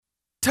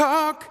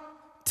Talk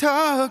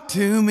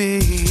to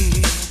me.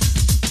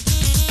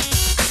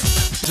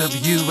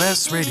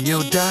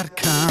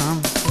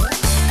 WSRadio.com.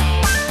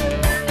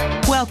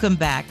 Welcome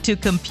back to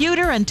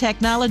Computer and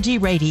Technology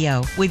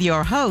Radio with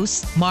your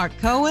hosts, Mark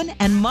Cohen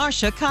and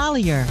Marcia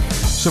Collier.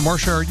 So,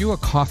 Marcia, are you a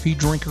coffee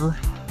drinker?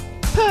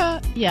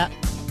 Yeah.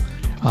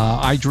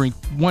 I drink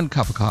 1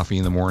 cup of coffee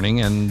in the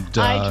morning, and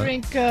I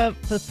drink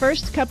the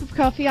first cup of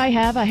coffee I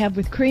have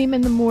with cream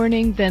in the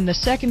morning. Then the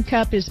second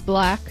cup is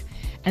black,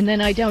 and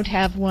then I don't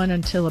have one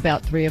until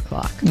about 3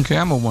 o'clock. Okay,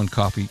 I'm a 1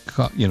 cup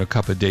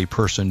a day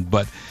person,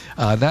 but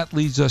that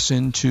leads us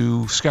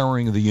into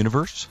scouring the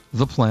universe,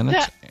 the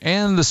planets,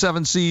 and the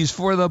 7 C's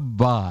for the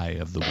buy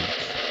of the week.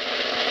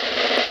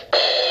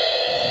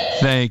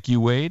 Thank you,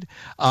 Wade.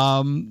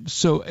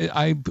 So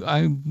I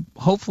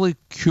hopefully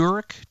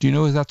Keurig. Do you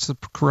know if that's the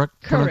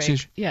correct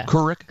pronunciation? Yeah.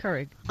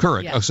 Keurig.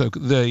 Yeah. Oh, so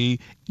the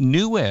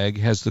new egg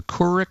has the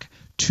Keurig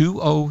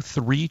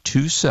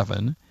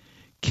 20327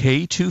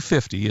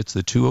 K250. It's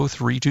the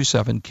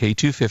 20327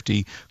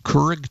 K250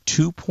 Keurig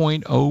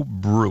 2.0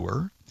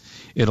 brewer.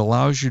 It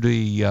allows you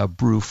to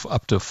brew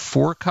up to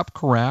 4-cup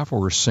carafe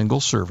or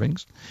single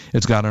servings.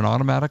 It's got an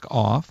automatic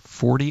off,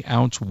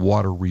 40-ounce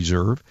water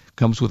reserve.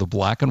 Comes with a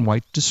black and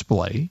white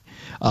display.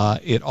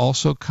 It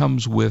also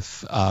comes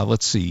with,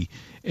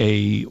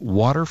 a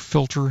water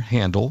filter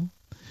handle,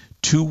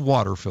 2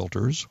 water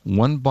filters,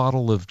 1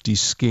 bottle of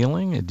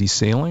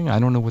descaling. I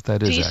don't know what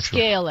that is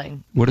actually.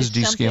 Descaling. What does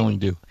descaling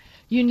do?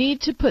 You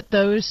need to put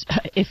those,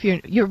 if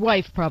your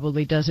wife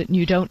probably does it and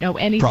you don't know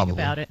anything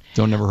about it.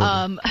 Never heard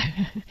of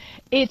it.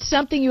 It's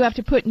something you have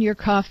to put in your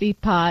coffee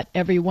pot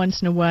every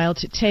once in a while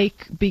to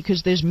take,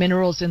 because there's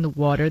minerals in the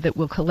water that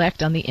will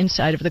collect on the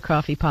inside of the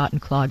coffee pot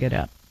and clog it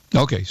up.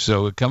 Okay,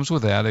 so it comes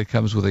with that. It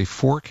comes with a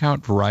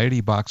 4-count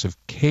variety box of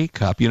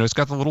K-Cup. It's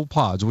got the little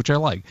pods, which I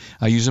like.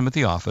 I use them at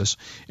the office,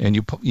 and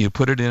you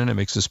put it in, and it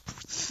makes this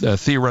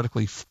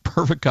theoretically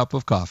perfect cup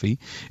of coffee.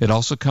 It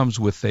also comes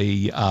with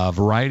a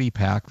variety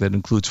pack that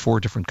includes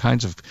 3 different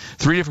kinds of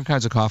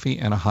coffee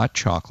and a hot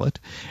chocolate.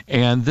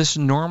 And this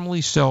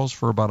normally sells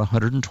for about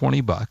 $120.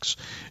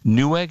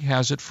 Newegg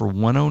has it for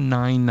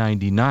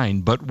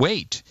 $109.99. But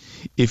wait,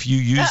 if you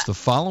use the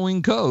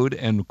following code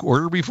and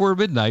order before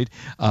midnight,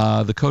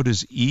 the code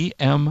is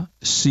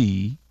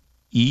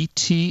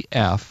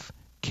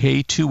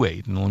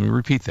EMCETFK28. And let me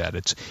repeat that.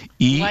 It's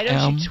Why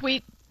don't you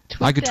tweet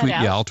I could that tweet.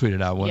 out? Yeah, I'll tweet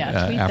it out tweet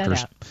after.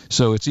 that out.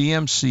 So it's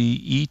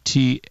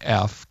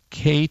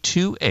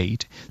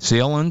EMCETFK28.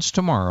 Sale ends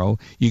tomorrow.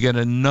 You get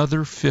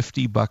another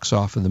 $50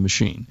 off of the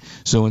machine.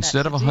 So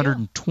instead of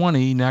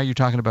 $120, now you're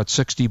talking about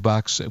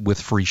 $60 with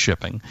free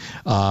shipping.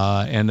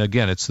 And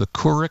again, it's the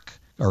Keurig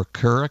or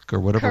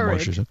whatever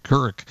Marcia said.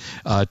 Keurig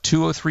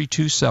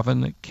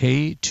 20327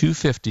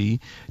 K250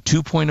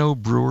 2.0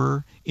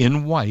 brewer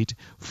in white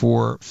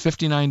for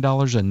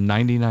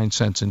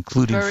 $59.99,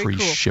 including free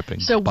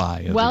shipping. So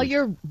while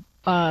you're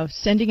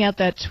sending out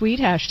that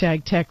tweet,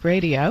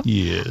 #TechRadio,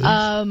 yes.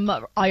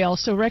 I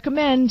also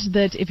recommend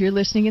that if you're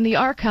listening in the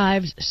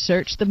archives,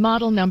 search the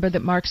model number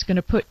that Mark's going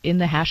to put in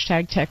the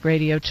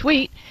 #TechRadio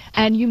tweet,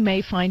 and you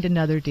may find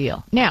another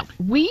deal. Now,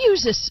 we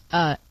use this,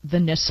 the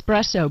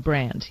Nespresso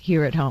brand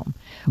here at home,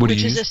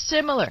 which is a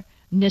similar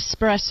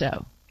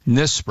Nespresso.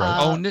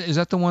 Nespresso. Is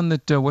that the one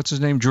that, what's his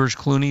name, George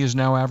Clooney is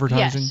now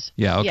advertising? Yes.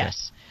 Yeah, okay.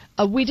 Yes.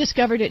 We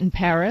discovered it in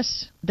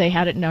Paris. They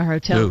had it in our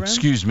hotel room.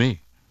 Excuse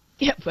me.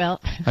 Yeah, well.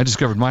 I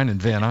discovered mine in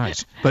Van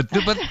Nuys. But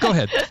go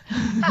ahead.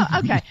 Oh,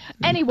 okay.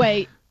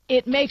 Anyway,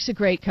 it makes a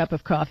great cup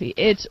of coffee.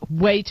 It's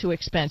way too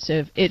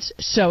expensive. It's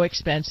so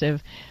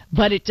expensive.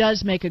 But it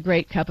does make a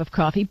great cup of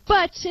coffee.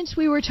 But since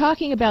we were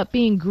talking about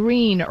being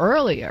green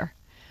earlier,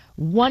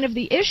 one of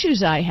the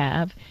issues I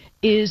have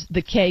is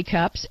the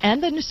K-Cups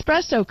and the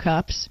Nespresso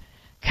cups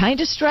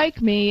kind of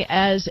strike me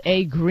as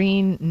a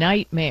green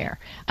nightmare.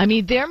 I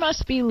mean, there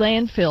must be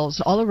landfills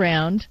all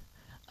around.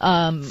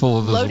 Full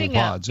of those little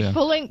pods, yeah.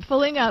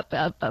 Filling up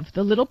of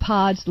the little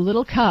pods, the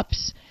little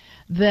cups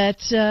that,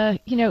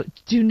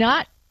 do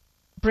not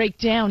break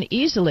down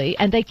easily.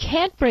 And they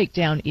can't break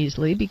down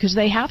easily because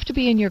they have to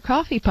be in your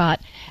coffee pot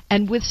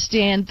and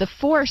withstand the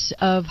force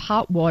of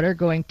hot water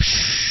going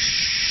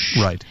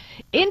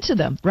into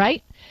them,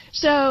 right?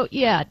 So,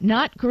 yeah,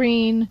 not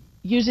green.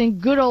 Using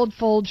good old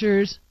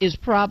Folgers is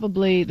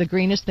probably the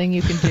greenest thing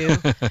you can do,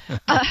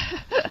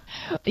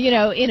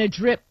 in a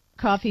drip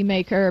coffee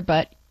maker,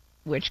 but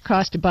which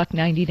cost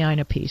 $1.99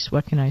 a piece.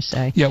 What can I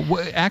say? Yeah,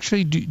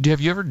 actually, have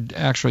you ever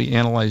actually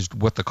analyzed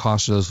what the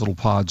cost of those little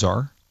pods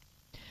are?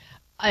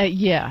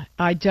 Yeah,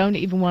 I don't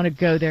even want to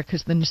go there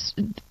because the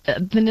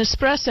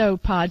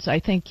Nespresso pods, I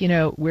think,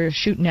 we're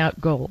shooting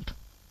out gold.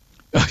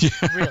 Oh, yeah.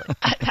 Really,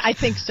 I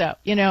think so.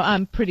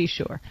 I'm pretty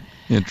sure.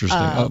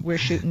 Interesting. We're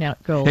shooting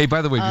out gold. Hey,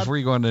 by the way, before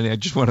you go on, I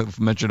just want to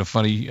mention a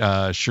funny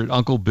shirt.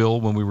 Uncle Bill,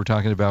 when we were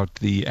talking about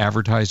the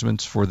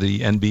advertisements for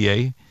the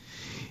NBA,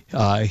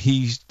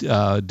 he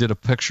did a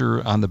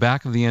picture on the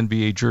back of the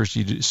NBA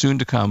jersey, soon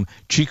to come,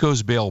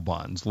 Chico's bail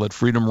bonds, let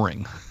freedom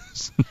ring.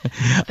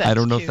 I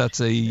don't know if that's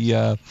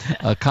a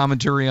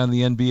commentary on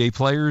the NBA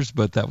players,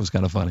 but that was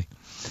kind of funny.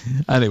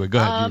 Anyway, go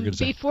ahead. You were gonna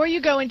say. Before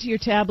you go into your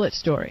tablet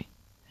story,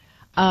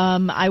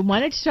 I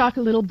wanted to talk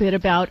a little bit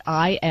about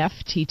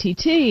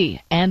IFTTT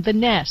and the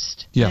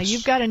Nest. Yes. Now,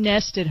 you've got a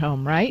Nest at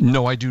home, right?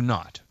 No, I do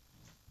not.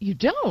 You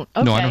don't?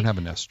 Okay. No, I don't have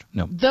a Nest.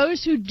 No.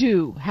 Those who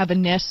do have a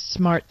Nest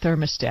smart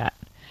thermostat.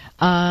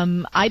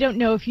 I don't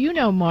know if you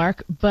know,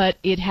 Mark, but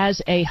it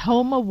has a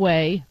home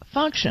away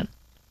function.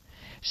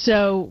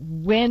 So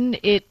when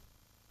it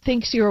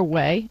thinks you're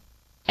away,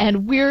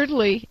 and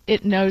weirdly,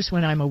 it knows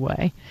when I'm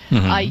away.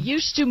 Mm-hmm. I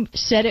used to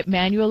set it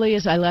manually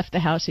as I left the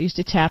house. I used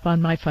to tap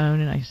on my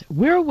phone, and I said,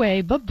 we're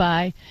away,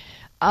 bye-bye,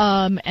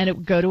 and it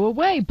would go to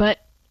away. But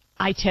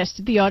I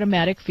tested the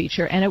automatic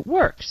feature, and it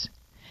works.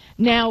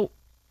 Now,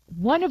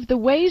 one of the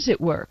ways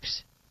it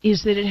works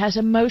is that it has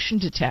a motion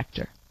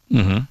detector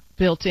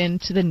built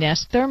into the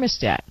Nest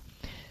thermostat.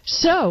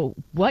 So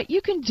what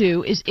you can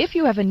do is if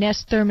you have a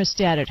Nest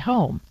thermostat at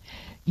home,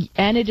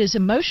 and it is a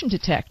motion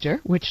detector,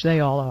 which they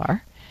all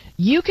are,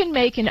 you can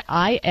make an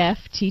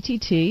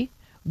IFTTT,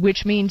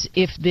 which means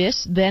if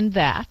this, then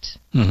that,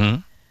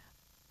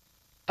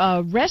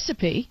 a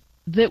recipe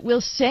that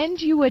will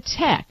send you a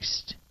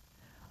text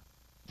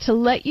to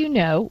let you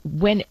know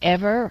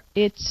whenever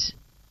it's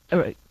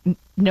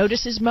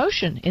notices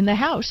motion in the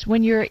house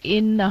when you're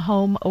in the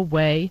home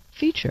away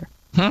feature.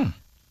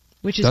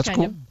 Which is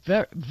of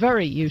very,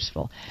 very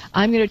useful.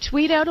 I'm going to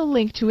tweet out a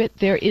link to it.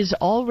 There is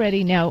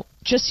already now,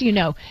 just so you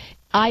know,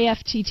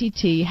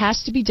 IFTTT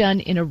has to be done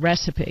in a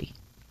recipe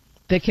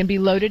that can be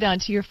loaded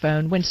onto your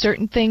phone. When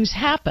certain things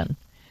happen,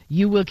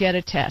 you will get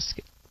a test,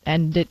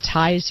 and it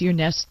ties your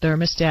Nest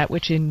thermostat,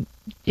 which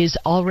is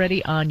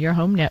already on your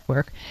home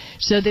network.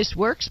 So this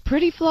works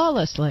pretty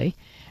flawlessly,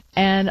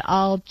 and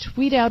I'll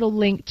tweet out a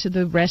link to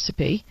the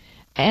recipe.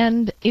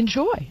 And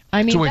enjoy.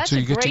 I mean, that's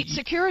a great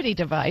security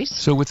device.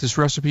 So with this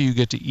recipe, you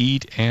get to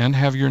eat and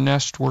have your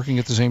Nest working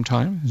at the same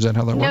time? Is that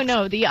how that works?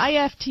 No. The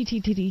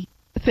IFTTT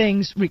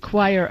things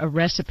require a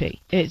recipe.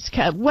 It's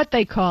what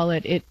they call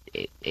it.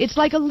 It's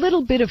like a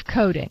little bit of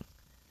coding.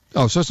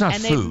 Oh, so it's not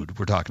food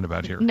we're talking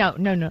about here. No.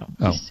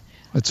 Oh,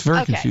 it's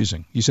very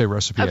confusing. You say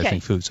recipe, I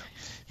think foods.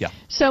 Yeah.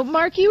 So,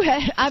 Mark,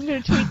 I'm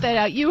going to tweet that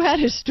out. You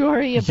had a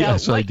story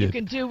about what you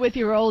can do with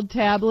your old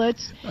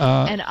tablets,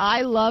 and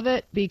I love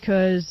it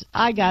because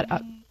I got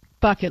a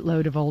bucket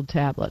load of old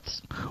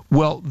tablets.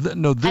 Well,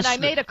 and I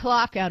made a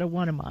clock out of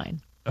one of mine.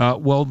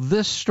 Well,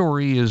 this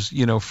story is,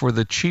 for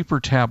the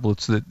cheaper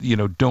tablets that,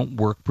 don't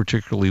work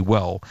particularly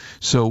well.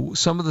 So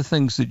some of the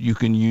things that you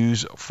can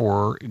use,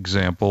 for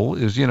example,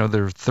 is, they're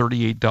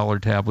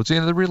 $38 tablets.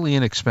 They're really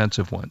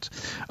inexpensive ones.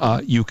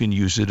 You can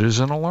use it as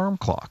an alarm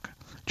clock.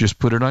 Just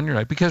put it on your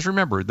night. Because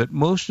remember that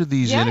most of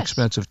these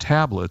inexpensive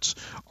tablets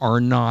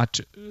are not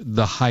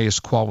the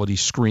highest quality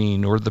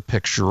screen or the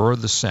picture or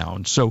the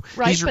sound. So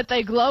but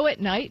they glow at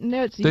night, and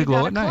they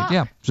glow at night.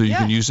 Yeah. So you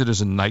can use it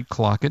as a night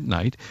clock at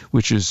night,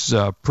 which is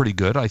pretty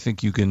good. I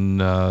think you can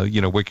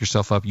wake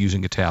yourself up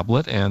using a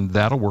tablet, and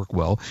that'll work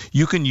well.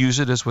 You can use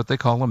it as what they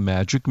call a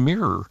magic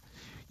mirror.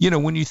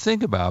 When you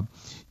think about,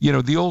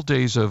 the old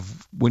days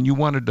of when you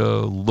wanted to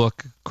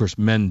look, of course,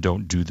 men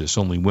don't do this.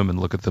 Only women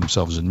look at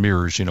themselves in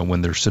mirrors,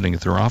 when they're sitting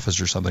at their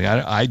office or something.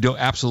 I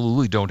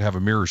absolutely don't have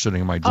a mirror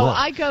sitting in my drawer. Oh,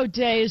 I go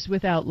days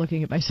without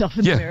looking at myself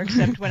in the mirror,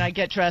 except when I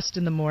get dressed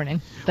in the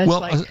morning. That's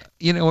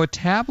a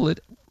tablet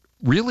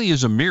really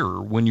is a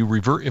mirror when you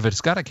reverse. If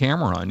it's got a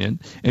camera on it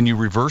and you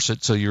reverse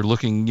it so you're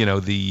looking,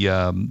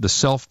 the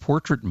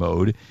self-portrait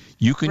mode,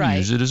 you can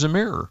use it as a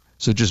mirror.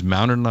 So just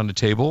mount it on a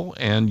table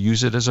and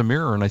use it as a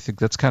mirror, and I think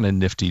that's kind of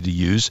nifty to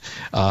use.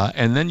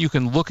 And then you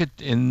can look at,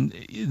 and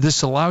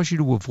this allows you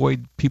to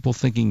avoid people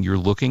thinking you're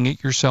looking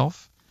at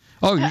yourself.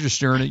 Oh, you're just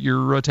staring at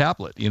your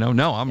tablet.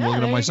 No, I'm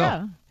looking at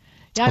myself.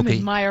 Yeah, I'm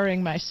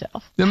admiring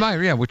myself.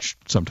 Which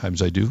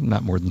sometimes I do,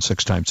 not more than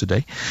 6 times a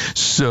day.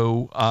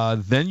 So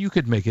then you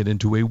could make it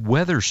into a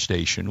weather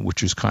station,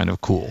 which is kind of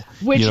cool.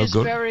 Which is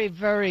very,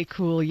 very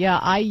cool.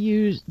 Yeah,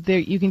 you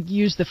can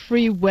use the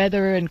free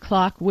weather and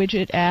clock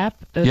widget app.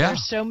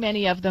 There's so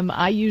many of them.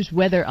 I use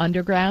Weather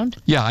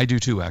Underground. Yeah, I do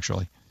too,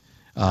 actually.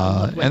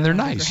 And they're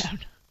nice.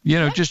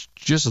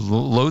 Just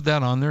load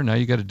that on there. Now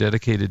you got a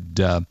dedicated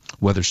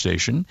weather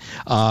station.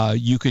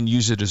 You can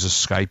use it as a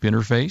Skype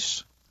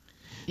interface.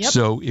 Yep.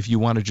 So if you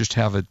want to just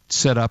have it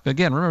set up,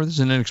 again, remember this is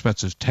an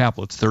inexpensive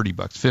tablet, $30,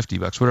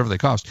 $50, whatever they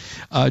cost.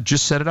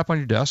 Just set it up on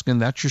your desk,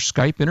 and that's your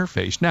Skype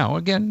interface. Now,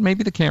 again,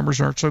 maybe the cameras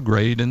aren't so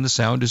great and the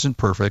sound isn't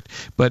perfect,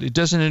 but it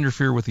doesn't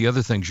interfere with the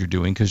other things you're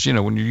doing because,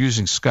 when you're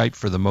using Skype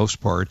for the most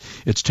part,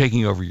 it's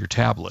taking over your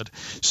tablet.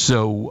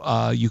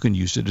 So you can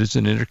use it as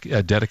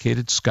a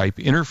dedicated Skype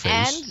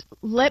interface. And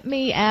let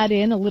me add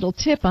in a little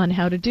tip on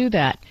how to do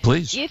that.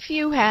 Please. If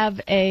you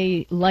have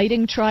a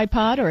lighting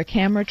tripod or a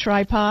camera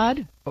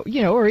tripod,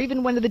 or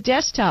even one of the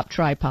desktop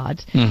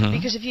tripods,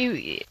 because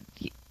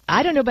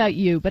I don't know about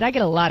you, but I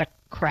get a lot of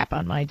crap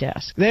on my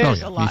desk.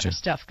 There's a lot of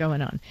stuff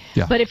going on.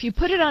 Yeah. But if you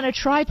put it on a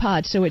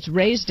tripod so it's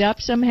raised up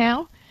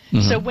somehow,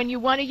 so when you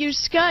want to use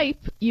Skype,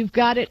 you've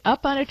got it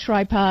up on a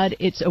tripod,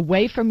 it's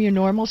away from your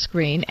normal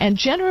screen, and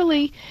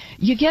generally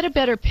you get a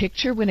better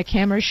picture when a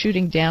camera is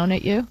shooting down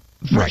at you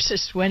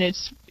versus when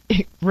it's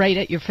right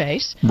at your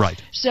face.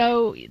 Right.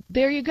 So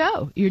there you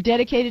go. Your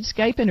dedicated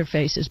Skype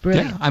interface is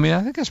brilliant. Yeah, I mean,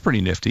 I think that's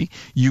pretty nifty.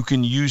 You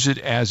can use it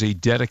as a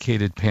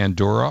dedicated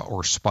Pandora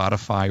or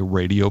Spotify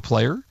radio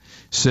player.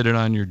 Sit it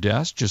on your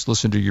desk. Just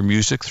listen to your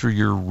music through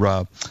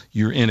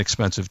your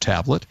inexpensive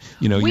tablet.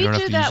 You know, we you don't do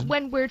have to that use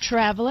when we're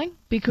traveling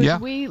because Yeah.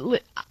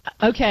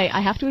 Okay,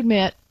 I have to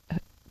admit,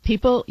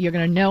 people, you're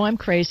going to know I'm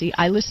crazy.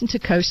 I listen to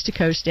Coast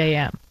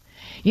AM.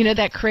 You know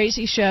that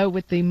crazy show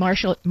with the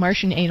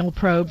Martian anal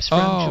probes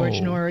from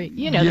George Norrie?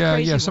 You know, the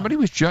crazy one. Somebody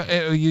was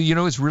you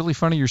know, it's really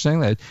funny you're saying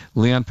that.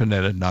 Leon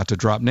Panetta, not to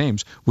drop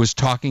names, was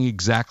talking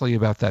exactly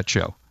about that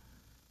show.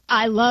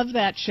 I love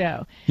that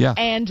show. Yeah.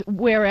 And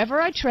wherever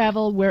I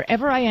travel,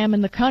 wherever I am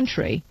in the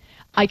country,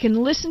 I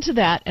can listen to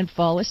that and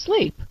fall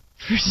asleep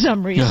for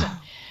some reason.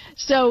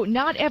 So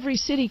not every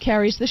city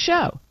carries the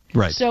show.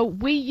 Right. So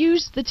we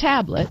use the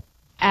tablet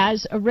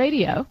as a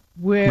radio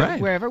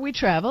wherever we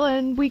travel,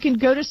 and we can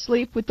go to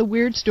sleep with the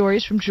weird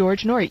stories from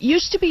George Norrie. It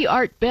used to be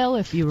Art Bell,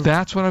 if you remember.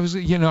 That's what I was,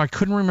 I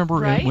couldn't remember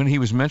when he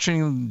was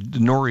mentioning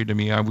Norrie to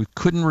me. We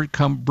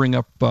couldn't bring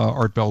up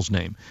Art Bell's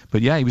name.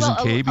 But yeah, he was in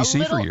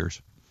KABC for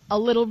years. A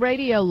little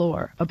radio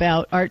lore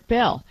about Art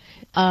Bell.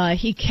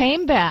 He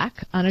came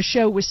back on a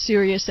show with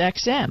Sirius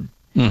XM.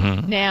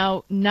 Mm-hmm.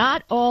 Now,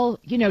 not all,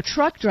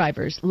 truck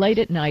drivers late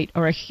at night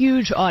are a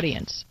huge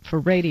audience for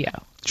radio.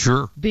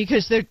 Sure.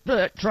 Because they're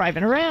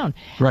driving around.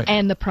 Right.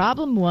 And the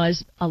problem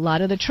was a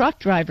lot of the truck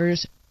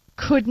drivers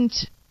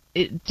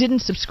didn't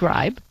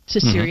subscribe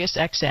to Sirius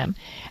XM.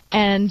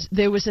 And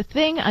there was a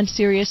thing on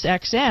Sirius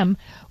XM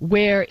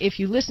where if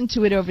you listened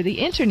to it over the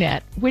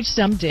internet, which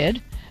some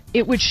did,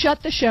 it would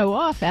shut the show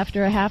off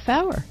after a half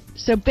hour.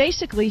 So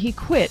basically, he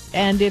quit.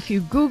 And if you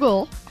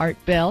Google Art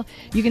Bell,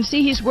 you can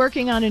see he's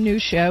working on a new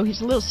show. He's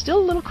still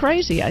a little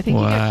crazy. I think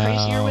he got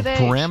crazier with age.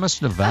 Paramus,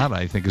 Nevada,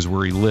 I think, is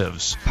where he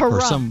lives.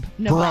 Pahrump,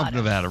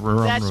 Nevada.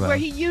 That's where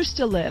he used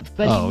to live.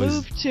 But he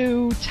moved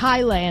to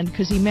Thailand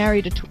because he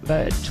married a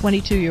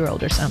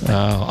 22-year-old or something.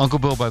 Uncle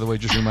Bill, by the way,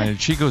 just reminded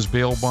Chico's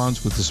bail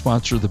bonds with the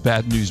sponsor of the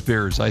Bad News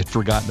Bears. I had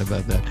forgotten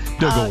about that.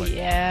 Go away.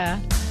 Yeah.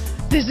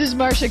 This is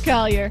Marcia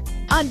Collier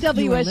on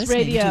WS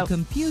Radio. To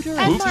Computer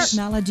and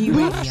Technology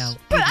Radio with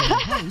your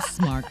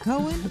hosts Mark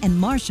Cohen and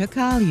Marcia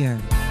Collier.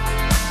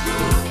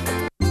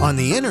 On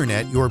the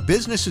internet, your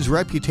business's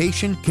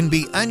reputation can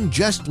be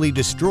unjustly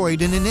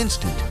destroyed in an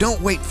instant.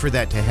 Don't wait for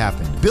that to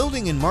happen.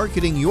 Building and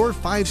marketing your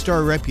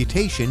 5-star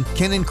reputation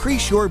can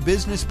increase your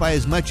business by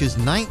as much as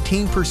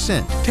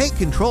 19%. Take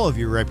control of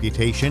your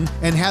reputation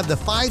and have the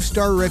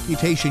 5-star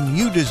reputation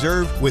you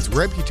deserve with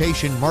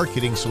Reputation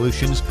Marketing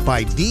Solutions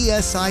by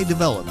DSI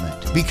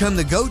Development. Become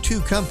the go-to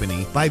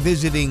company by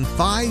visiting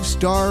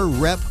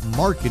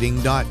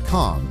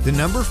 5starrepmarketing.com. The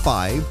number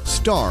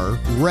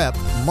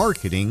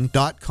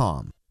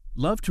 5starrepmarketing.com.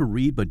 Love to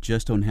read but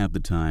just don't have the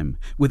time?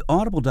 With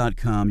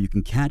Audible.com, you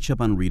can catch up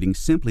on reading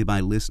simply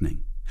by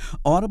listening.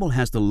 Audible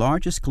has the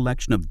largest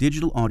collection of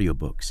digital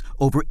audiobooks,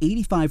 over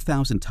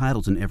 85,000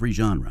 titles in every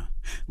genre.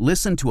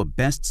 Listen to a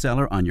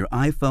bestseller on your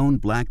iPhone,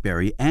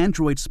 BlackBerry,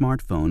 Android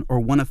smartphone, or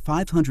one of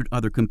 500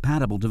 other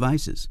compatible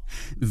devices.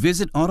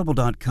 Visit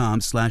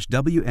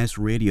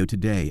audible.com/WSRadio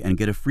today and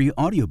get a free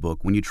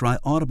audiobook when you try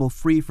Audible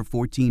free for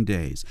 14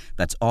 days.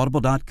 That's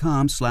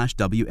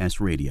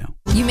audible.com/WSRadio.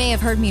 You may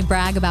have heard me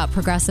brag about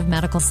Progressive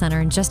Medical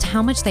Center and just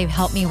how much they've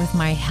helped me with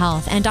my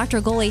health. And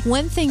Dr. Goley,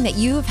 one thing that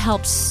you have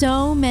helped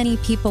so many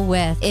people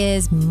with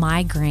is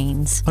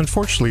migraines.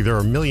 Unfortunately, there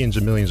are millions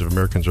and millions of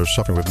Americans who are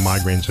suffering with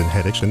migraines and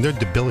headaches, and they're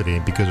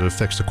debilitating because it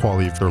affects the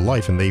quality of their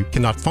life and they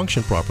cannot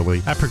function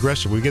properly. At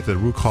Progressive, we get to the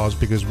root cause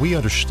because we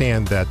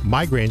understand that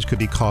migraines could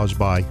be caused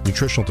by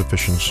nutritional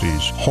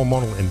deficiencies,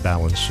 hormonal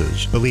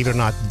imbalances, believe it or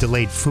not,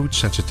 delayed food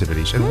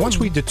sensitivities. And once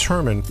we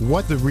determine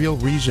what the real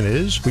reason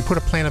is, we put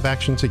a plan of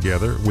action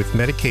together with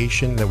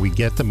medication that we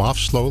get them off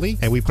slowly,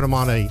 and we put them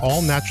on an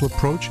all-natural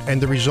approach,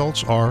 and the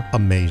results are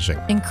amazing.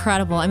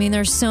 Incredible. I mean,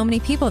 there's so many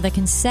people that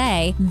can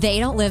say they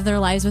don't live their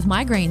lives with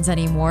migraines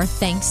anymore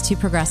thanks to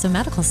Progressive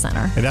Medical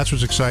Center. And that's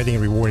what's exciting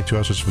and rewarding to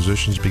us as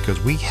physicians because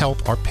we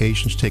help our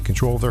patients take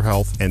control of their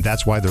health, and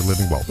that's why they're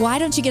living well. Why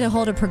don't you get a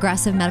hold of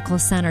Progressive Medical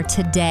Center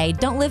today?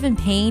 Don't live in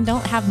pain.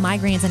 Don't have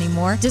migraines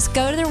anymore. Just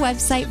go to their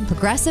website,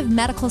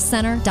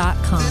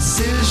 progressivemedicalcenter.com. This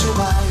is your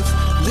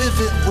life.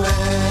 Live it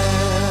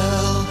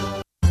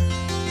well.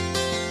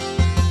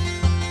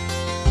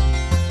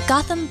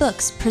 Gotham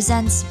Books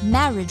presents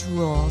Marriage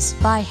Rules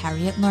by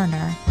Harriet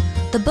Lerner.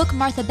 The book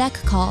Martha Beck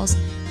calls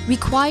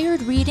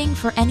required reading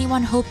for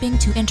anyone hoping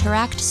to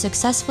interact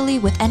successfully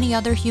with any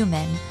other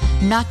human,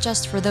 not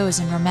just for those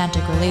in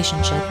romantic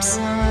relationships.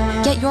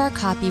 Get your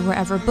copy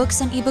wherever books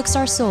and ebooks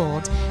are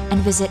sold,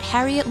 and visit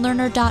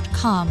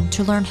harrietlerner.com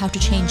to learn how to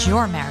change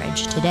your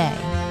marriage today.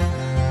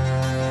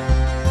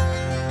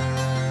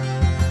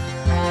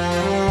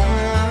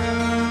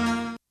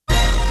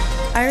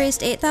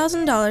 raised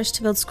 $8,000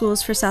 to build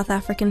schools for South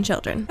African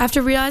children.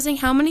 After realizing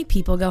how many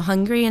people go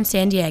hungry in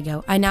San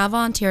Diego, I now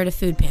volunteer at a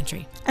food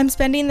pantry. I'm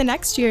spending the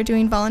next year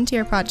doing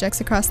volunteer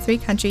projects across 3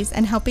 countries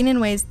and helping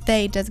in ways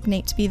they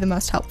designate to be the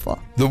most helpful.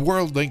 The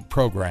WorldLink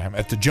program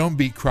at the Joan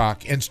B.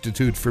 Kroc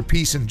Institute for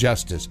Peace and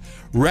Justice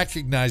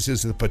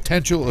recognizes the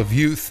potential of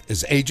youth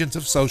as agents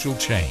of social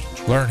change.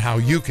 Learn how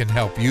you can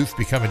help youth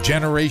become a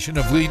generation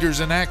of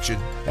leaders in action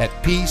at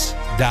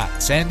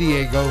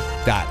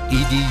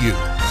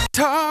peace.sandiego.edu.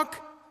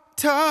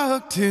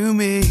 Talk to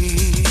me.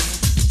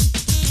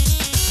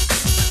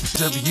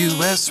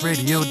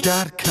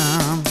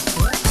 WSRadio.com.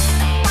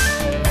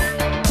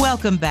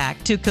 Welcome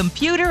back to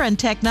Computer and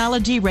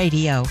Technology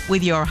Radio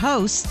with your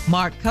hosts,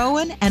 Mark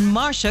Cohen and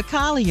Marcia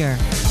Collier.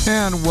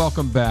 And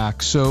welcome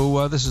back.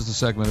 So this is the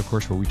segment, of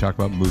course, where we talk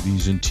about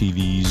movies and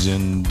TVs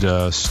and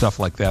stuff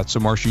like that. So,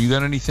 Marcia, you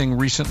got anything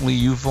recently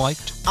you've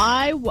liked?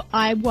 I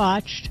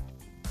watched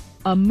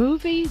a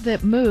movie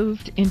that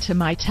moved into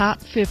my top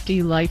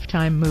 50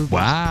 lifetime movies.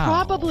 Wow.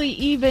 Probably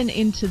even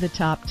into the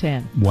top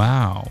 10.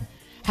 Wow.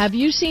 Have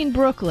you seen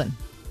Brooklyn?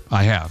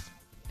 I have.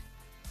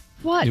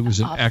 What? It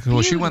was an excellent.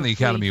 Well, she won the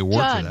Academy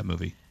Award for that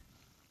movie.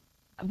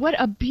 What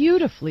a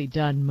beautifully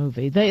done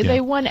movie. They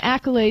won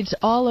accolades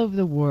all over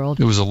the world.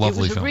 It was a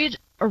lovely film. It was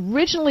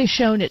originally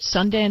shown at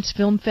Sundance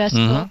Film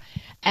Festival,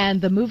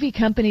 and the movie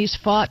companies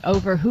fought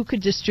over who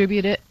could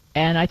distribute it,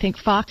 and I think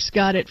Fox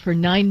got it for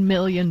 $9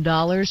 million,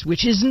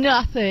 which is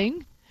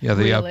nothing. Yeah,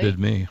 they really outbid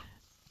me.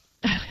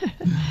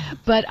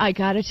 But I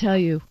got to tell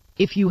you,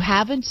 if you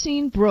haven't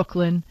seen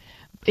Brooklyn,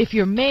 if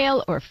you're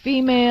male or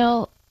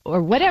female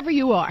or whatever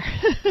you are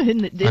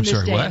in this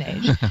day and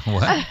age.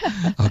 What?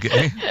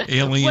 Okay.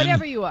 Alien.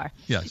 Whatever you are.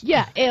 Yes.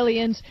 Yeah,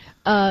 aliens.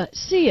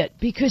 See it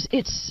because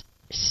it's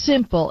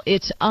simple,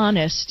 it's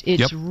honest,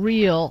 it's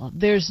real.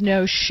 There's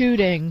no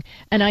shooting.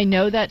 And I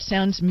know that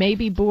sounds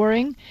maybe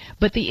boring,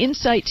 but the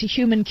insight to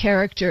human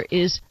character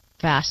is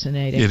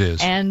fascinating. It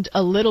is. And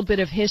a little bit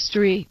of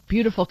history,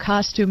 beautiful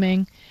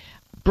costuming.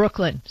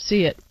 Brooklyn,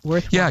 see it,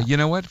 worthwhile. Yeah, you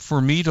know what?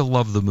 For me to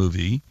love the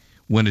movie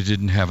when it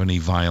didn't have any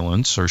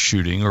violence or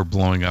shooting or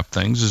blowing up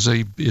things is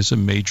a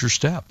major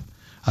step.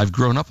 I've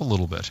grown up a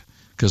little bit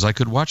because I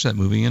could watch that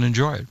movie and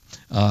enjoy it.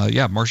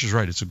 Yeah, Marcia's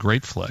right. It's a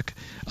great flick.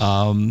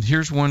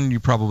 Here's one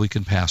you probably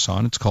can pass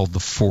on. It's called The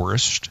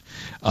Forest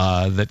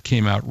that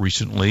came out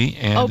recently.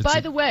 And by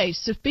the way,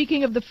 so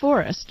speaking of The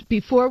Forest,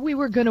 before we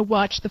were going to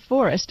watch The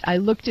Forest, I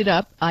looked it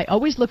up. I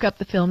always look up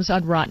the films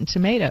on Rotten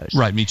Tomatoes.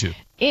 Right, me too.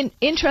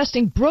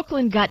 Interesting,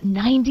 Brooklyn got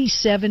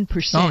 97%.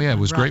 Oh, yeah, it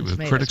was great.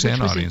 Tomatoes, critics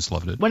and audience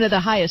loved it. One of the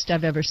highest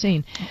I've ever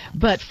seen.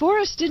 But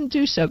Forest didn't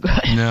do so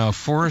good. No,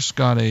 Forest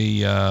got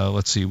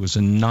it was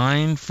a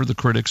 9 for the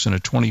critics and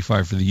a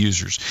 25 for the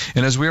users.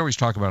 And as we always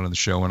talk about on the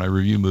show, when I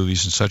review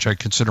movies and such, I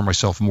consider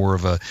myself more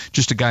of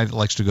just a guy that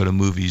likes to go to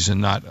movies and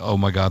not, oh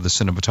my God, the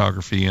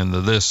cinematography and the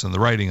this and the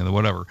writing and the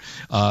whatever.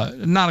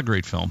 Not a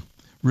great film.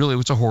 Really,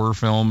 it's a horror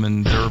film,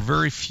 and there are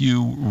very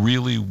few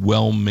really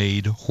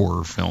well-made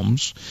horror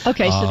films.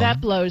 Okay, so that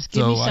blows.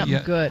 Give me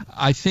something good.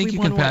 I think you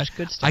can pass.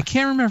 I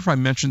can't remember if I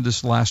mentioned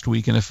this last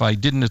week, and if I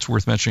didn't, it's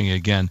worth mentioning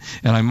again.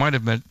 And I might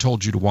have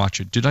told you to watch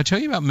it. Did I tell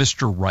you about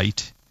Mr.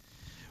 Right,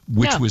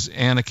 which was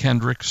Anna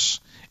Kendricks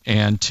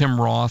and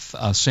Tim Roth,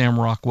 Sam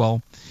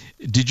Rockwell?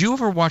 Did you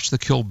ever watch the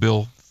Kill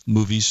Bill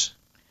movies?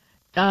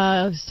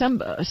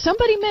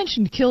 Somebody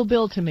mentioned Kill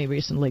Bill to me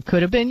recently.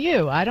 Could have been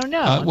you. I don't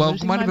know. Well,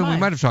 it might have been. We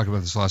might have talked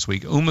about this last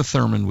week. Uma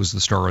Thurman was the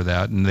star of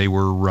that, and they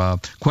were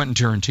Quentin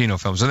Tarantino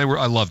films, and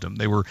I loved them.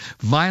 They were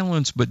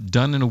violence, but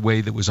done in a way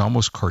that was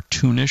almost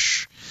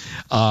cartoonish.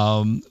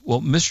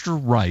 Well,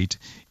 Mr. Right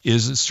it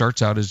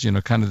starts out as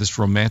kind of this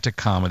romantic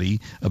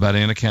comedy about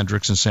Anna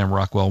Kendricks and Sam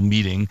Rockwell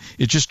meeting.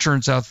 It just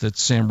turns out that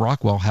Sam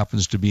Rockwell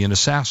happens to be an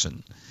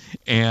assassin.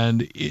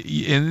 And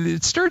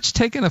it starts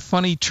taking a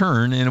funny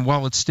turn, and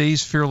while it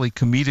stays fairly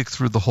comedic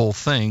through the whole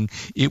thing,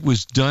 it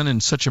was done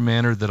in such a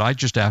manner that I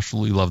just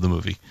absolutely love the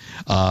movie.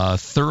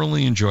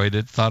 Thoroughly enjoyed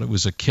it, thought it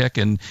was a kick,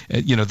 and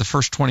the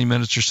first 20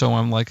 minutes or so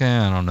I'm like,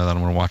 I don't know that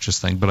I'm going to watch this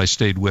thing, but I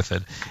stayed with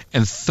it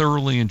and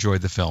thoroughly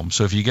enjoyed the film.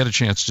 So if you get a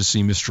chance to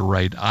see Mr.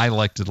 Right, I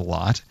liked it a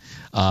lot.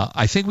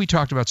 I think we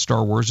talked about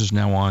Star Wars is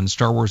now on.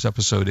 Star Wars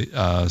episode,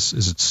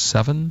 is it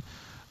 7?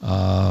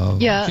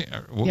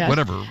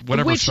 Whatever.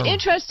 Which,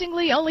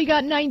 interestingly, only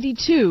got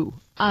 92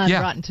 on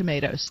Rotten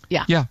Tomatoes.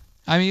 Yeah.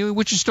 I mean,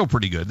 which is still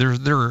pretty good.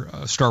 There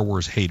are Star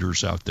Wars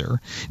haters out there.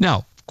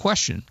 Now,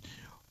 question.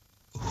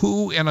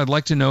 Who, and I'd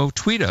like to know,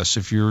 tweet us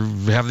if you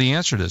have the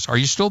answer to this. Are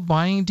you still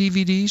buying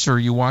DVDs, or are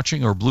you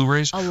watching, or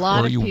Blu-rays? A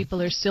lot of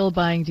people are still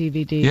buying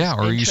DVDs. Yeah,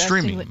 or are you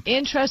streaming?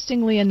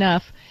 Interestingly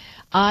enough,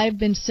 I've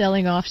been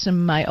selling off some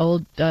of my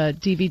old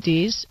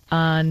DVDs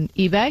on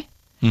eBay.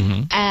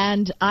 Mm-hmm.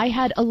 And I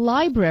had a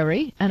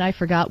library, and I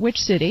forgot which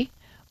city,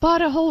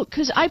 bought a whole,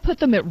 because I put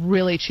them at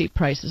really cheap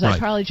prices. Right. I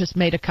probably just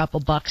made a couple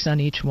bucks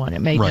on each one.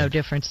 It made no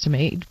difference to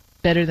me.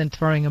 Better than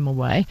throwing them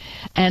away.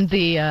 And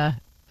the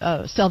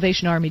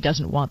Salvation Army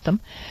doesn't want them.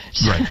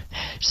 Right.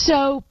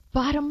 So,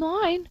 bottom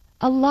line,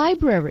 a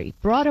library,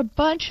 brought a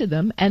bunch of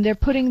them, and they're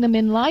putting them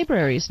in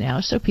libraries now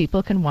so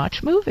people can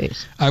watch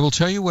movies. I will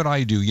tell you what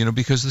I do,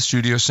 because the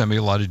studio send me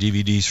a lot of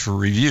DVDs for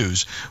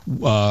reviews,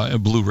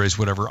 Blu-rays,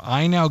 whatever.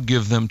 I now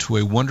give them to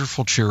a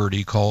wonderful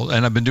charity called,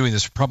 and I've been doing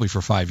this probably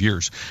for 5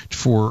 years,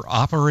 for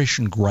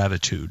Operation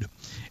Gratitude.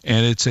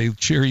 And it's a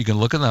charity, you can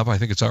look it up, I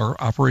think it's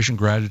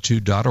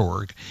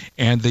operationgratitude.org,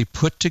 and they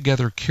put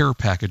together care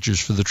packages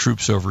for the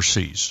troops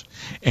overseas.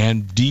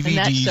 And DVDs, and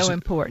that's so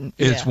important.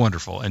 It's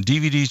wonderful. And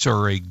DVDs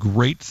are a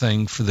great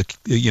thing for the,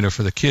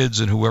 for the kids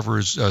and whoever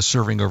is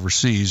serving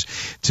overseas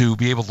to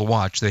be able to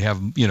watch. They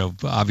have,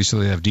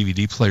 obviously they have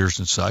DVD players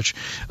and such,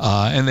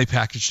 and they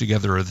package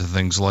together other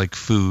things like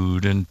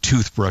food and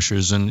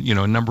toothbrushes and,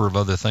 a number of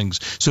other things.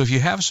 So if you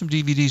have some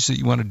DVDs that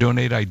you want to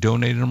donate, I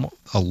donated them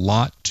a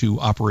lot to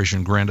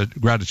Operation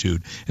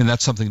Gratitude, and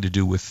that's something to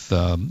do with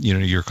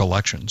your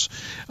collections.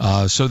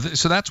 So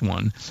that's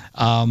one.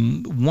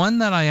 One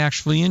that I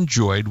actually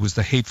enjoyed was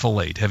The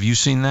Hateful Eight. Have you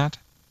seen that?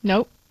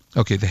 Nope.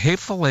 Okay, The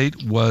Hateful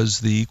Eight was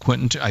the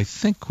Quentin Tarantino? I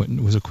think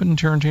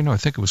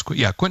it was,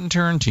 Quentin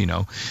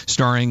Tarantino,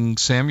 starring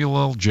Samuel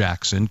L.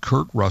 Jackson,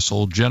 Kurt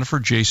Russell, Jennifer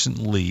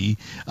Jason Leigh,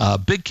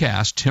 big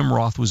cast. Tim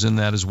Roth was in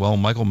that as well,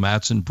 Michael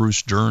Madsen,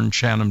 Bruce Dern,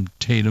 Channing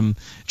Tatum,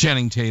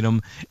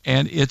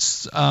 and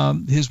it's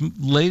his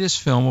latest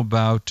film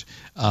about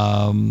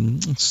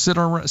set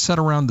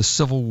around the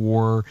Civil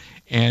War,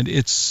 and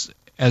it's,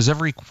 as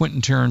every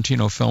Quentin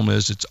Tarantino film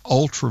is, it's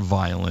ultra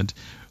violent,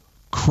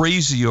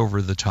 crazy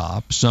over the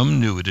top,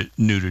 some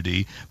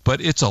nudity, but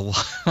it's a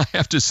lot, I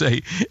have to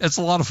say, it's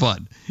a lot of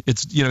fun.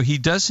 It's, he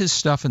does his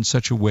stuff in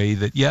such a way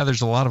that,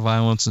 there's a lot of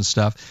violence and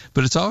stuff,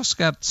 but it's also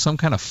got some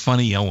kind of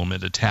funny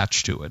element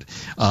attached to it.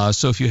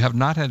 So if you have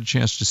not had a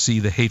chance to see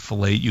The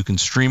Hateful Eight, you can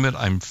stream it,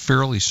 I'm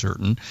fairly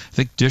certain. I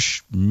think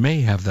Dish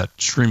may have that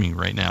streaming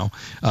right now.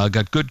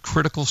 Got good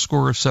critical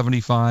score of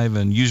 75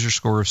 and user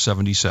score of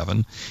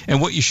 77.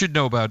 And what you should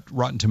know about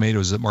Rotten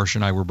Tomatoes that Marcia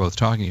and I were both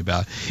talking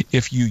about,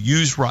 if you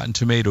use Rotten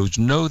Tomatoes,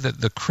 know that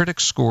the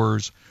critic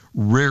scores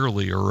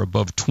rarely are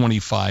above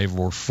 25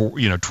 or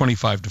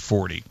 25 to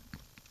 40.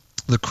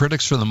 The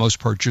critics, for the most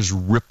part, just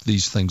rip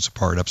these things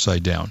apart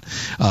upside down,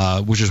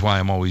 which is why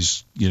I'm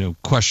always,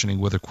 questioning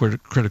whether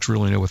critics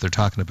really know what they're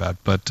talking about.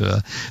 But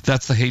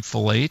that's The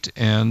Hateful Eight.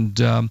 And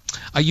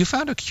you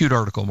found a cute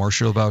article,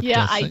 Marcia, about...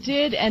 Yeah, I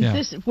did. And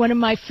this one of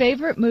my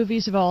favorite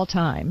movies of all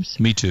times.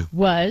 Me too.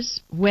 Was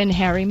When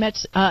Harry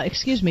Met...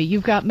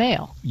 You've Got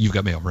Mail. You've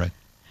Got Mail, right.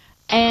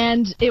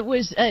 And it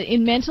was,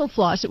 in Mental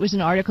Floss, it was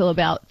an article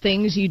about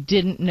things you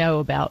didn't know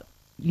about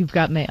You've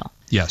Got Mail.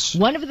 Yes.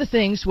 One of the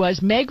things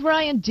was Meg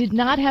Ryan did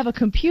not have a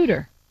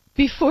computer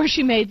before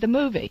she made the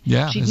movie.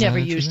 Yeah, She'd never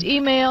used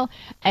email,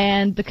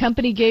 and the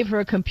company gave her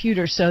a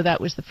computer, so that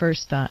was the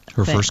first thing.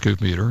 Her first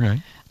computer,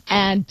 right.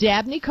 And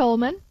Dabney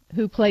Coleman,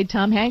 who played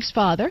Tom Hanks'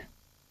 father,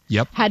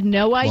 had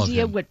no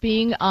idea what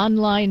being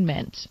online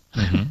meant.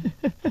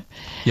 Mm-hmm.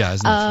 Yeah,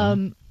 isn't that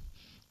fun?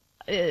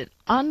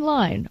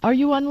 Online. Are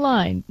you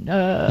online?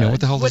 What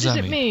the hell does that mean?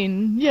 What does it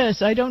mean?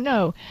 Yes, I don't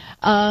know.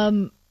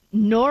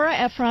 Nora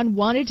Ephron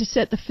wanted to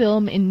set the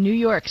film in New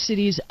York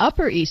City's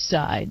Upper East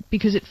Side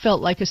because it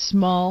felt like a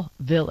small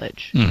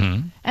village.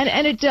 Mm-hmm.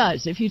 And it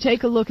does. If you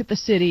take a look at the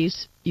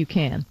cities, you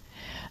can.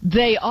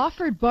 They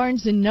offered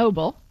Barnes &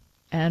 Noble,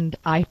 and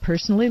I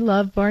personally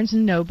love Barnes &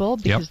 Noble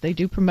because they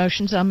do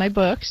promotions on my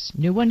books.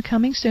 New one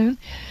coming soon.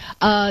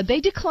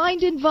 They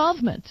declined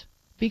involvement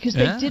because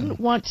they didn't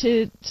want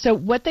to. So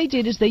what they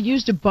did is they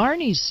used a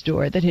Barney's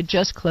store that had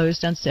just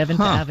closed on 7th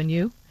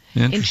Avenue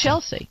in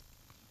Chelsea.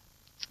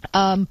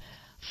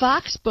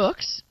 Fox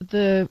Books,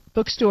 the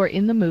bookstore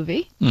in the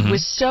movie,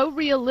 was so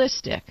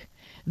realistic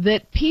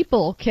that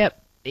people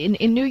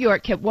in New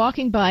York kept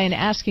walking by and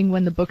asking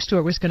when the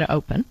bookstore was going to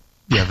open.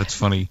 Yeah, that's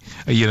funny.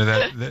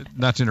 That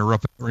not to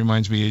interrupt, it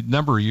reminds me a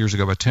number of years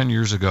ago, about 10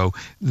 years ago,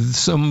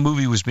 some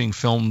movie was being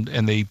filmed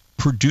and they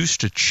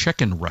produced a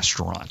chicken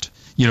restaurant.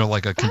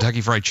 Like a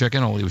Kentucky Fried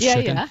Chicken, only it was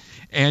chicken. Yeah.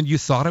 And you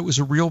thought it was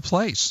a real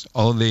place.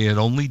 Oh, they had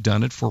only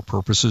done it for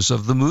purposes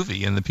of the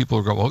movie. And the people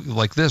would go,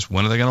 like this,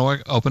 when are they going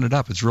to open it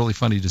up? It's really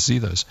funny to see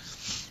those.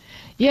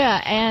 Yeah,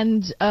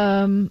 and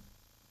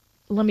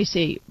let me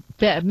see.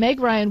 Meg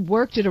Ryan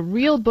worked at a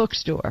real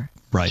bookstore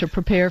to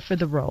prepare for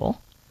the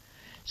role.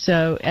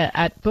 So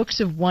at Books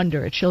of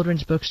Wonder, a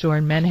children's bookstore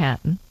in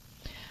Manhattan.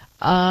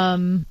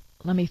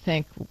 Let me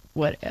think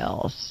what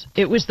else.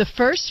 It was the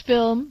first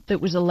film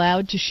that was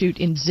allowed to shoot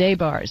in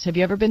Zabar's. Have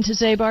you ever been to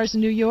Zabar's in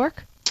New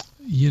York?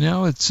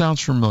 It sounds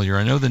familiar.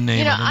 I know the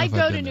name. I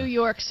go to New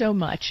York so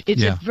much.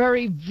 It's a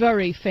very,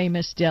 very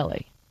famous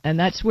deli. And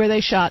that's where they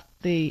shot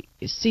the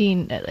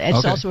scene.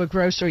 It's also a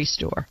grocery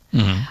store.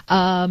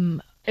 Mm-hmm.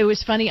 It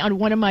was funny, on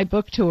one of my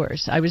book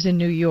tours, I was in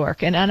New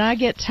York, and I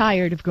get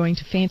tired of going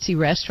to fancy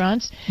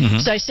restaurants. Mm-hmm.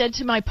 So I said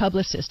to my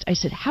publicist, I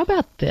said, how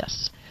about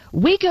this?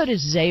 We go to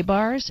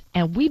Zabar's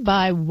and we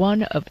buy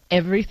one of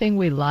everything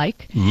we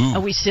like,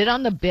 and we sit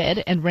on the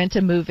bed and rent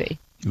a movie.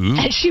 Ooh.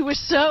 And she was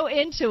so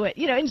into it.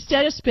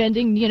 Instead of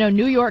spending,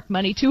 New York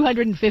money,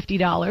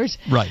 $250,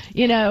 right,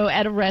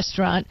 at a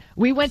restaurant,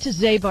 we went to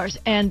Zabar's,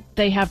 and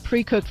they have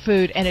pre-cooked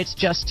food, and it's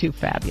just too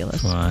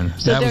fabulous. Fun.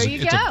 So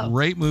it's go. A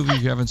great movie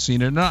if you haven't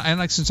seen it.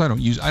 And since I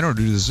don't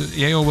do this,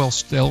 AOL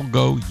still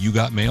go, You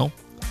Got Mail?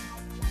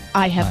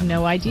 I have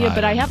no idea,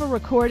 but I have a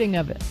recording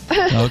of it.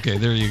 Okay,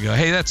 there you go.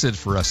 Hey, that's it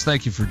for us.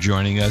 Thank you for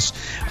joining us.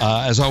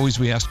 As always,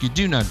 we ask you,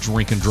 do not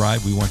drink and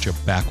drive. We want you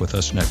back with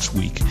us next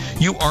week.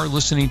 You are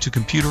listening to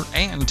Computer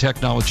and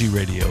Technology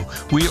Radio.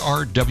 We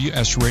are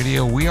WS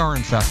Radio. We are,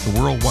 in fact,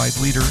 the worldwide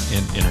leader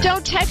in Internet.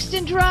 Don't text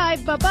and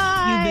drive.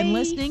 Bye-bye. You've been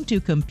listening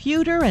to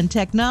Computer and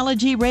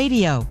Technology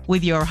Radio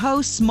with your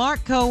hosts,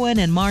 Mark Cohen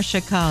and Marcia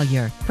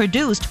Collier.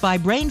 Produced by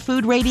Brain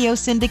Food Radio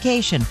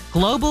Syndication.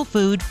 Global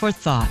food for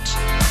thought.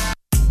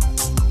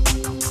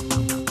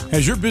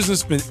 Has your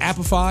business been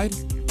appified?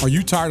 Are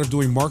you tired of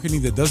doing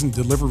marketing that doesn't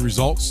deliver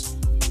results?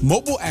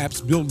 Mobile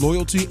apps build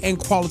loyalty and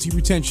quality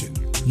retention.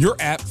 Your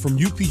app from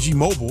UPG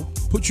Mobile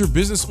puts your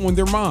business on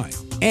their mind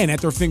and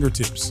at their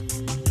fingertips.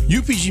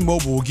 UPG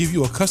Mobile will give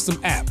you a custom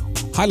app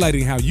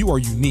highlighting how you are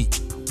unique,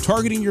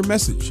 targeting your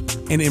message,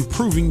 and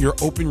improving your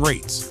open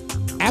rates.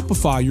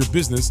 Appify your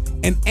business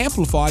and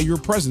amplify your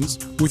presence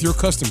with your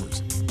customers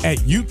at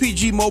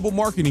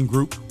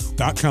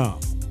upgmobilemarketinggroup.com.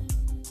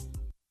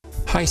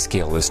 Hi,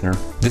 Scale listener.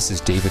 This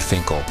is David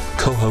Finkel,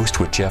 co-host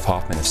with Jeff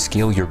Hoffman of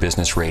Scale Your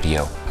Business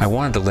Radio. I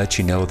wanted to let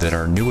you know that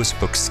our newest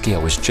book,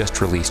 Scale, was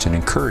just released and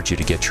encourage you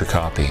to get your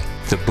copy.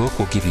 The book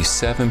will give you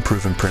 7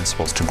 proven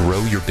principles to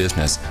grow your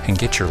business and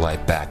get your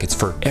life back. It's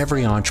for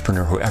every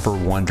entrepreneur who ever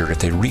wondered if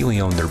they really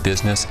own their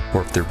business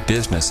or if their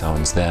business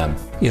owns them.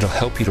 It'll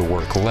help you to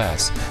work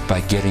less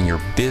by getting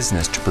your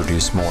business to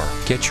produce more.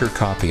 Get your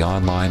copy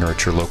online or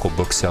at your local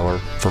bookseller.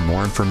 For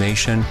more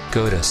information,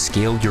 go to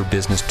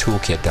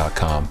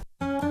scaleyourbusinesstoolkit.com.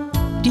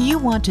 Do you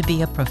want to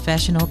be a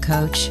professional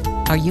coach?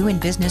 Are you in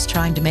business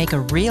trying to make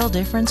a real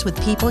difference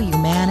with people you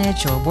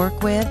manage or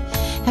work with?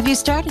 Have you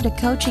started a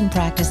coaching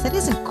practice that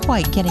isn't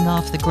quite getting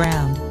off the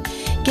ground?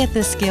 Get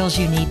the skills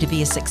you need to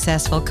be a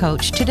successful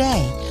coach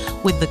today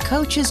with the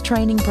Coaches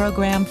Training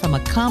Program from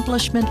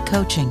Accomplishment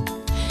Coaching.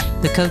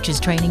 The Coaches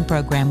Training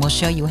Program will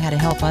show you how to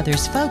help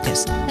others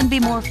focus and be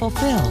more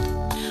fulfilled.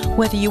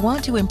 Whether you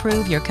want to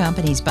improve your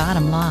company's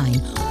bottom line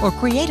or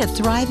create a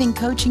thriving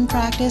coaching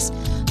practice,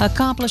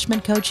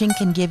 Accomplishment Coaching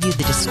can give you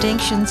the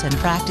distinctions and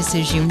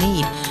practices you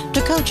need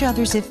to coach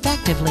others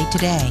effectively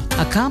today.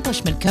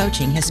 Accomplishment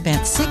Coaching has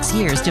spent 6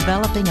 years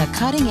developing a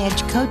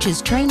cutting-edge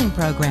coaches training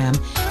program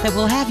that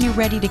will have you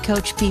ready to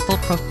coach people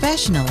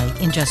professionally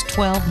in just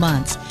 12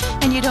 months,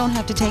 and you don't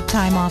have to take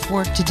time off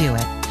work to do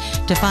it.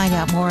 To find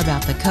out more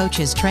about the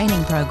Coaches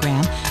Training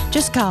Program,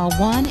 just call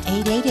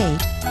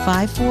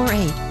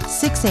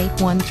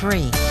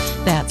 1-888-548-6813.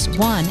 That's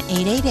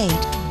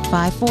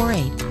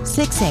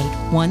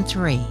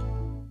 1-888-548-6813.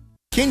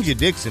 Kinja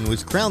Dixon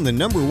was crowned the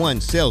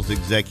 #1 sales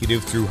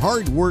executive through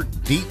hard work,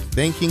 deep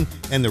thinking,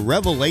 and the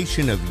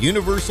revelation of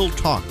universal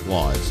talk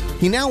laws.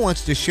 He now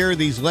wants to share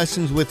these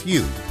lessons with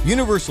you.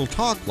 Universal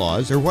talk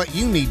laws are what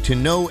you need to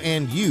know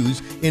and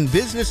use in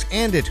business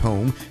and at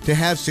home to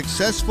have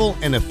successful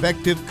and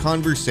effective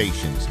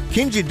conversations.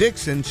 Kinja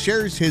Dixon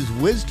shares his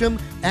wisdom,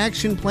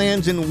 action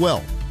plans, and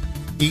wealth.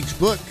 Each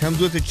book comes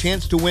with a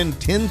chance to win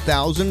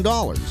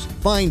 $10,000.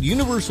 Find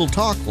Universal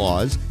Talk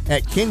Laws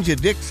at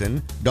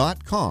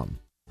KinjaDixon.com.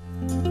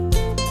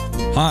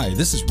 Hi,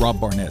 this is Rob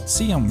Barnett,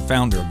 CEO and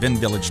founder of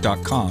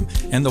VinVillage.com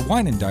and the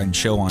Wine and Dine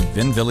Show on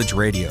VinVillage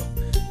Radio.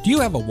 Do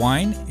you have a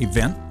wine,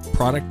 event,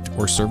 product,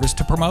 or service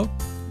to promote?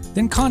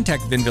 Then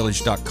contact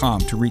VinVillage.com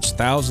to reach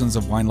thousands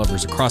of wine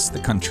lovers across the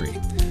country.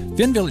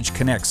 VinVillage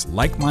connects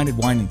like-minded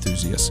wine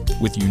enthusiasts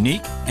with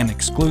unique and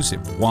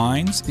exclusive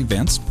wines,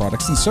 events,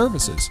 products, and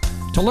services.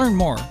 To learn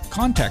more,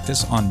 contact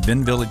us on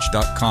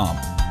VinVillage.com.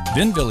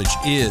 VinVillage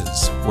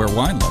is where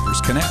wine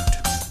lovers connect.